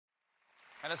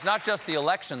And it's not just the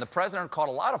election. The president caught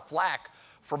a lot of flack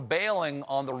for bailing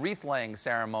on the wreath-laying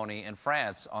ceremony in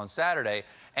France on Saturday.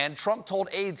 And Trump told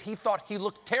aides he thought he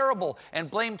looked terrible and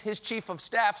blamed his chief of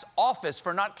staff's office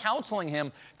for not counseling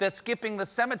him that skipping the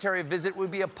cemetery visit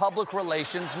would be a public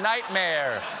relations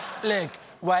nightmare. Look,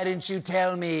 why didn't you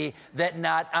tell me that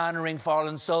not honoring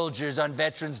fallen soldiers on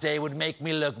Veterans Day would make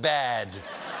me look bad?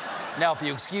 Now, if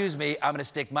you excuse me, I'm gonna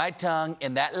stick my tongue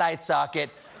in that light socket.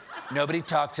 Nobody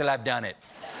talk till I've done it.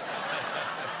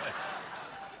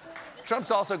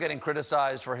 Trump's also getting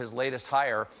criticized for his latest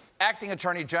hire, acting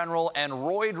attorney general and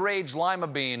roid rage lima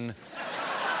bean,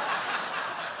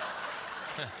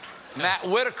 Matt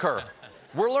Whitaker.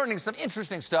 We're learning some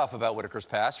interesting stuff about Whitaker's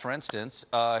past. For instance,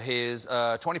 his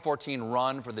 2014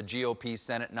 run for the GOP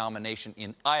Senate nomination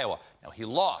in Iowa. Now, he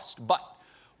lost, but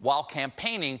while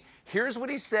campaigning, here's what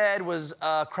he said was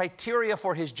criteria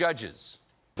for his judges.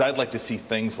 I'd like to see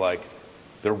things like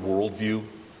their worldview,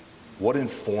 what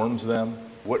informs them,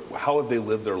 how have they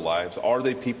lived their lives, are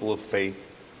they people of faith,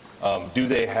 do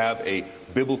they have a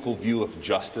biblical view of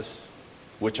justice,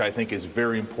 which I think is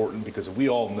very important because we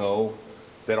all know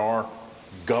that our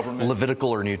government... Levitical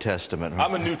or New Testament? Huh?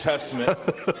 I'm a New Testament.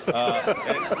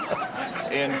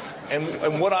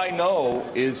 And what I know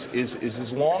is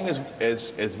as long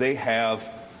as they have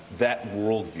that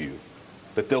worldview,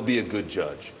 that they'll be a good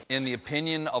judge. In the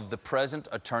opinion of the present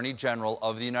Attorney General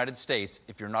of the United States,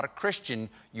 if you're not a Christian,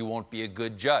 you won't be a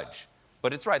good judge.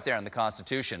 But it's right there in the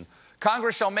Constitution.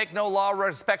 Congress shall make no law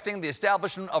respecting the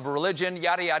establishment of a religion,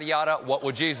 yada, yada, yada. What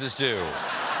would Jesus do?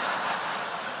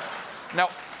 Now,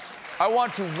 I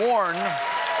want to warn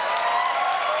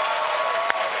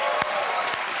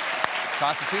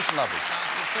Constitution lovers.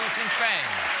 Constitution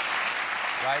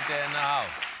fans. Right there in the house.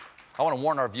 I want to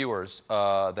warn our viewers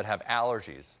that have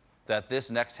allergies that this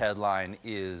next headline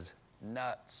is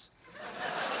nuts.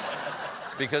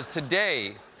 Because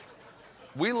today,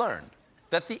 we learned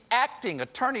that the acting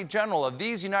Attorney General of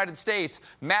these United States,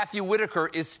 Matthew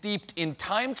Whitaker, is steeped in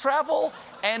time travel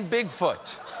and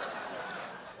Bigfoot.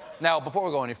 Now, before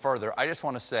we go any further, I just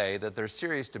want to say that there's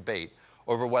serious debate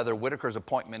over whether Whitaker's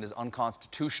appointment is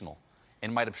unconstitutional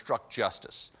and might obstruct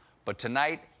justice. But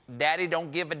tonight, Daddy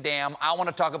don't give a damn. I want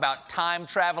to talk about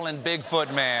time-traveling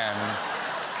Bigfoot man.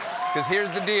 Because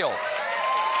here's the deal.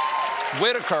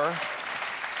 Whitaker,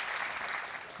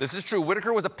 this is true,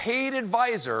 Whitaker was a paid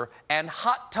advisor and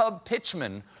hot tub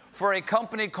pitchman for a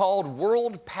company called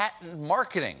World Patent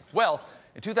Marketing. Well,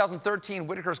 in 2013,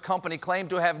 Whitaker's company claimed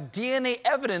to have DNA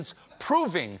evidence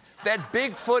proving that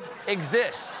Bigfoot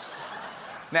exists.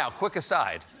 Now, quick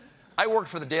aside. I worked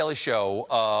for The Daily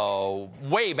Show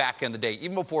way back in the day,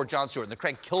 even before Jon Stewart, in the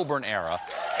Craig Kilburn era.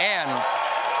 And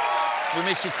we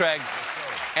miss you, Craig.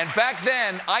 And back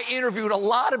then, I interviewed a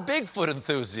lot of Bigfoot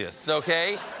enthusiasts,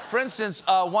 okay? For instance,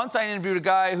 once I interviewed a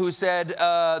guy who said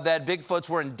that Bigfoots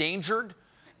were endangered,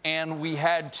 and we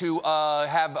had to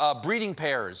have breeding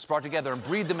pairs brought together and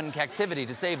breed them in captivity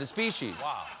to save the species.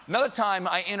 Wow. Another time,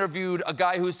 I interviewed a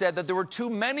guy who said that there were too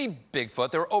many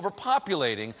Bigfoot, they were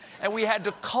overpopulating, and we had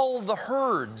to cull the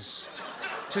herds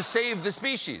to save the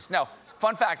species. Now,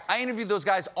 fun fact, I interviewed those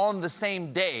guys on the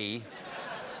same day,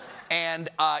 and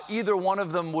either one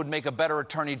of them would make a better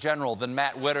attorney general than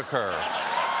Matt Whitaker.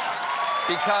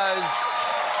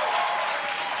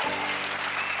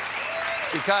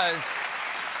 Because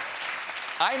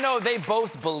I know they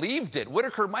both believed it.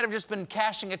 Whitaker might have just been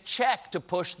cashing a check to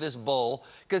push this bull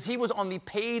because he was on the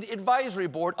paid advisory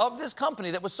board of this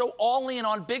company that was so all in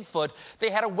on Bigfoot,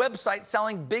 they had a website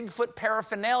selling Bigfoot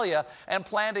paraphernalia and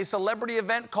planned a celebrity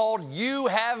event called You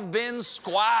Have Been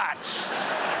Squatched.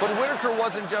 But Whitaker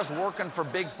wasn't just working for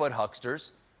Bigfoot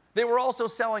hucksters. They were also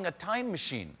selling a time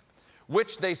machine,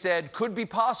 which they said could be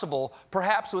possible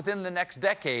perhaps within the next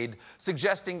decade,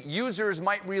 suggesting users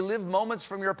might relive moments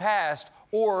from your past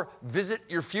or visit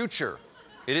your future.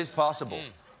 It is possible.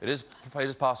 It is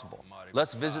possible.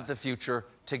 Let's visit the future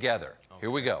together. Okay.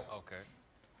 Here we go. Okay.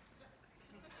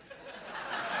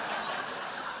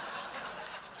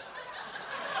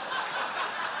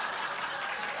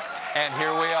 And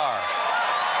here we are.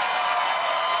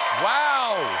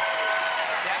 Wow!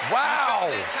 Wow!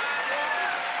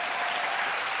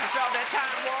 You felt that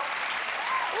time warp?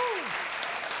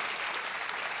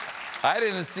 I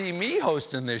didn't see me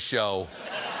hosting this show.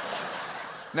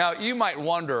 Now, you might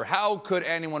wonder, how could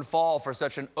anyone fall for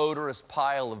such an odorous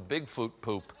pile of Bigfoot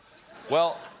poop?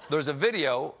 Well, there's a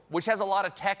video which has a lot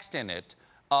of text in it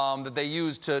that they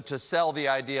use to sell the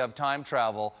idea of time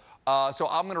travel. So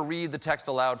I'm going to read the text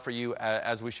aloud for you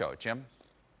as we show it. Jim?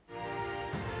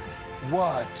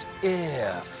 What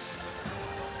if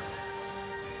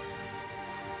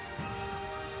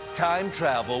time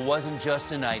travel wasn't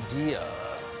just an idea,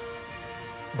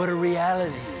 but a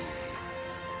reality.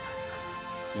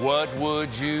 What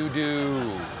would you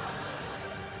do?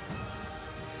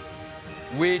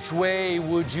 Which way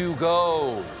would you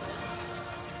go?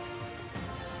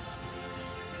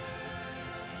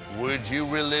 Would you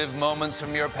relive moments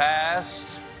from your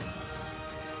past?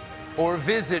 Or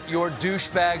visit your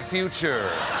douchebag future?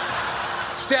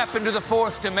 Step into the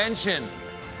fourth dimension.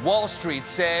 Wall Street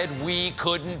said we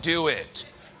couldn't do it.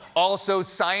 Also,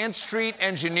 Science Street,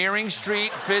 Engineering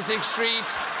Street, Physics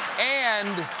Street, and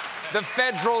the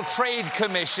Federal Trade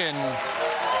Commission,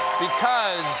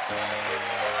 because...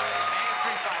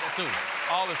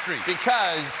 All the streets.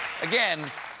 Because, again,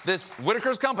 this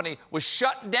Whitaker's company was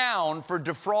shut down for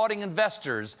defrauding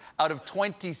investors out of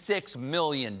 $26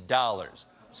 million.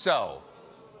 So,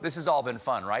 this has all been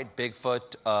fun, right?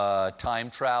 Bigfoot, time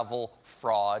travel,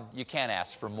 fraud. You can't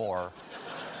ask for more.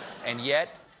 And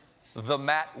yet, the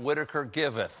Matt Whitaker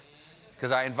giveth.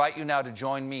 Because I invite you now to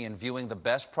join me in viewing the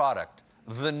best product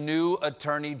the new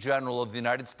Attorney General of the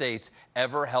United States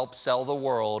ever helped sell the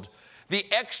world, the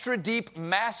extra deep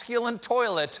masculine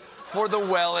toilet for the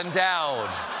well-endowed.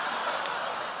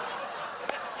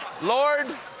 Lord,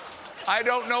 I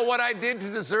don't know what I did to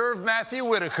deserve Matthew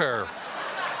Whitaker,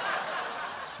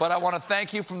 but I want to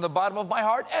thank you from the bottom of my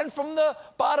heart and from the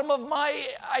bottom of my,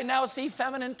 I now see,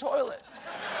 feminine toilet.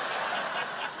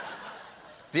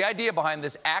 The idea behind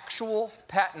this actual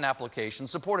patent application,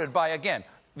 supported by, again,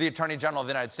 the Attorney General of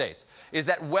the United States, is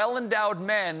that well-endowed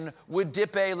men would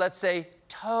dip a, let's say,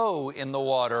 toe in the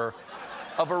water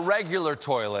of a regular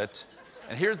toilet.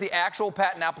 And here's the actual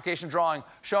patent application drawing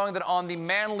showing that on the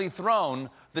manly throne,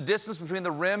 the distance between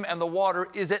the rim and the water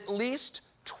is at least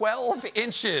 12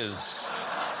 inches.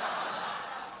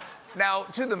 Now,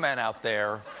 to the men out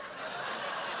there,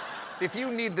 if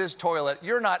you need this toilet,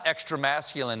 you're not extra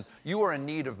masculine, you are in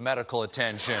need of medical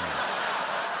attention.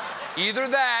 Either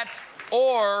that,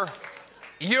 or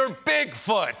you're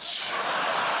Bigfoot.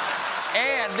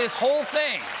 And this whole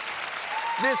thing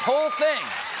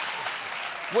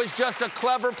was just a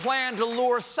clever plan to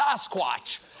lure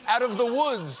Sasquatch out of the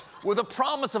woods with a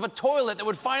promise of a toilet that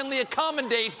would finally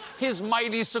accommodate his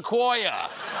mighty sequoia.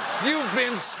 You've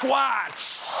been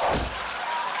squatched.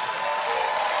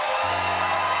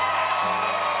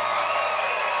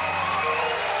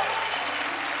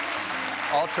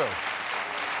 All true.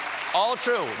 All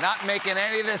true. Not making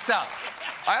any of this up.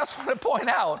 I also want to point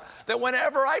out that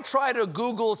whenever I try to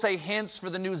Google, say, hints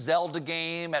for the new Zelda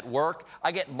game at work,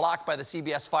 I get blocked by the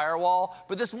CBS firewall.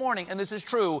 But this morning, and this is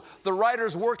true, the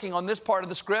writers working on this part of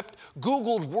the script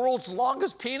Googled world's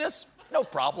longest penis. No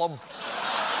problem.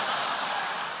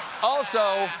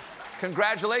 Also,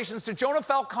 congratulations to Jonah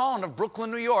Falcone of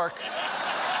Brooklyn, New York.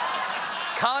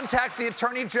 Contact the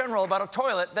Attorney General about a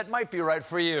toilet that might be right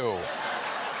for you.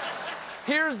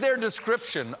 Here's their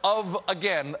description of,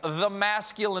 again, the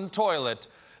masculine toilet.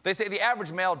 They say the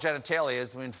average male genitalia is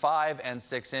between 5 and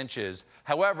 6 inches.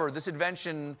 However, this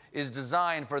invention is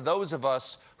designed for those of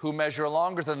us who measure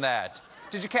longer than that.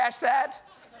 Did you catch that?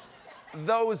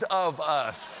 Those of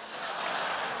us.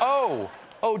 Oh,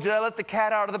 did I let the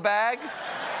cat out of the bag?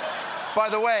 By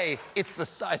the way, it's the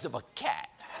size of a cat.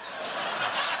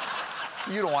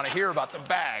 You don't want to hear about the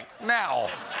bag.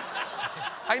 Now,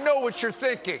 I know what you're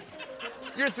thinking.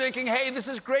 You're thinking, hey, this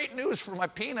is great news for my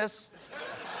penis.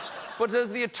 But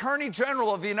does the Attorney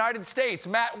General of the United States,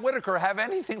 Matt Whitaker, have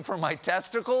anything for my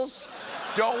testicles?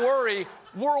 Don't worry.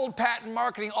 World Patent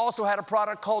Marketing also had a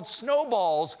product called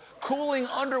Snowballs, cooling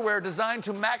underwear designed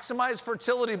to maximize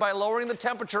fertility by lowering the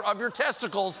temperature of your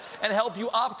testicles and help you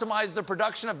optimize the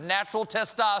production of natural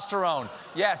testosterone.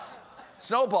 Yes,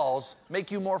 Snowballs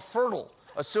make you more fertile,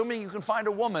 assuming you can find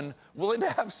a woman willing to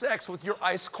have sex with your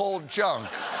ice-cold junk.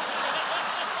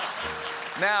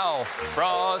 Now,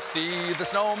 Frosty the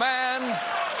Snowman.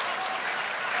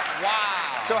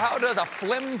 Wow. So how does a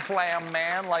flim-flam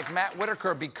man like Matt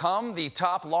Whitaker become the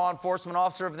top law enforcement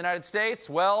officer of the United States?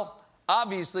 Well,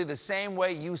 obviously the same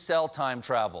way you sell time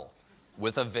travel,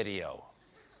 with a video.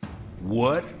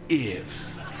 What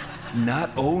if not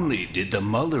only did the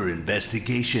Mueller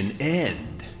investigation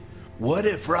end, what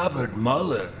if Robert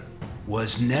Mueller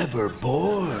was never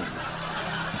born?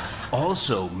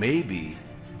 Also, maybe,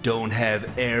 don't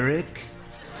have Eric?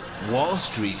 Wall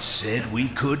Street said we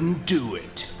couldn't do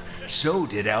it. So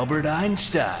did Albert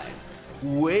Einstein.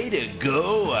 Way to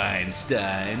go,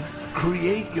 Einstein.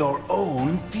 Create your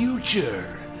own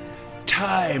future.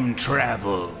 Time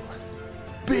travel.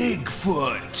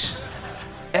 Bigfoot.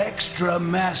 Extra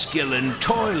masculine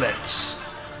toilets.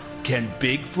 Can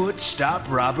Bigfoot stop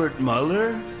Robert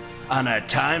Mueller? On a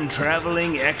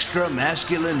time-traveling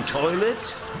extra-masculine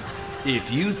toilet?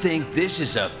 If you think this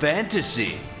is a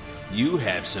fantasy, you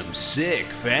have some sick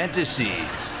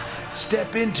fantasies.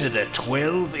 Step into the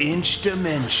 12-inch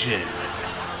dimension.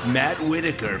 Matt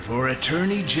Whitaker for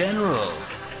Attorney General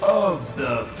of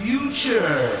the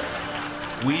future.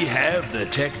 We have the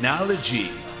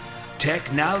technology.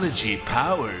 Technology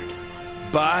powered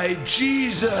by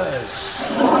Jesus.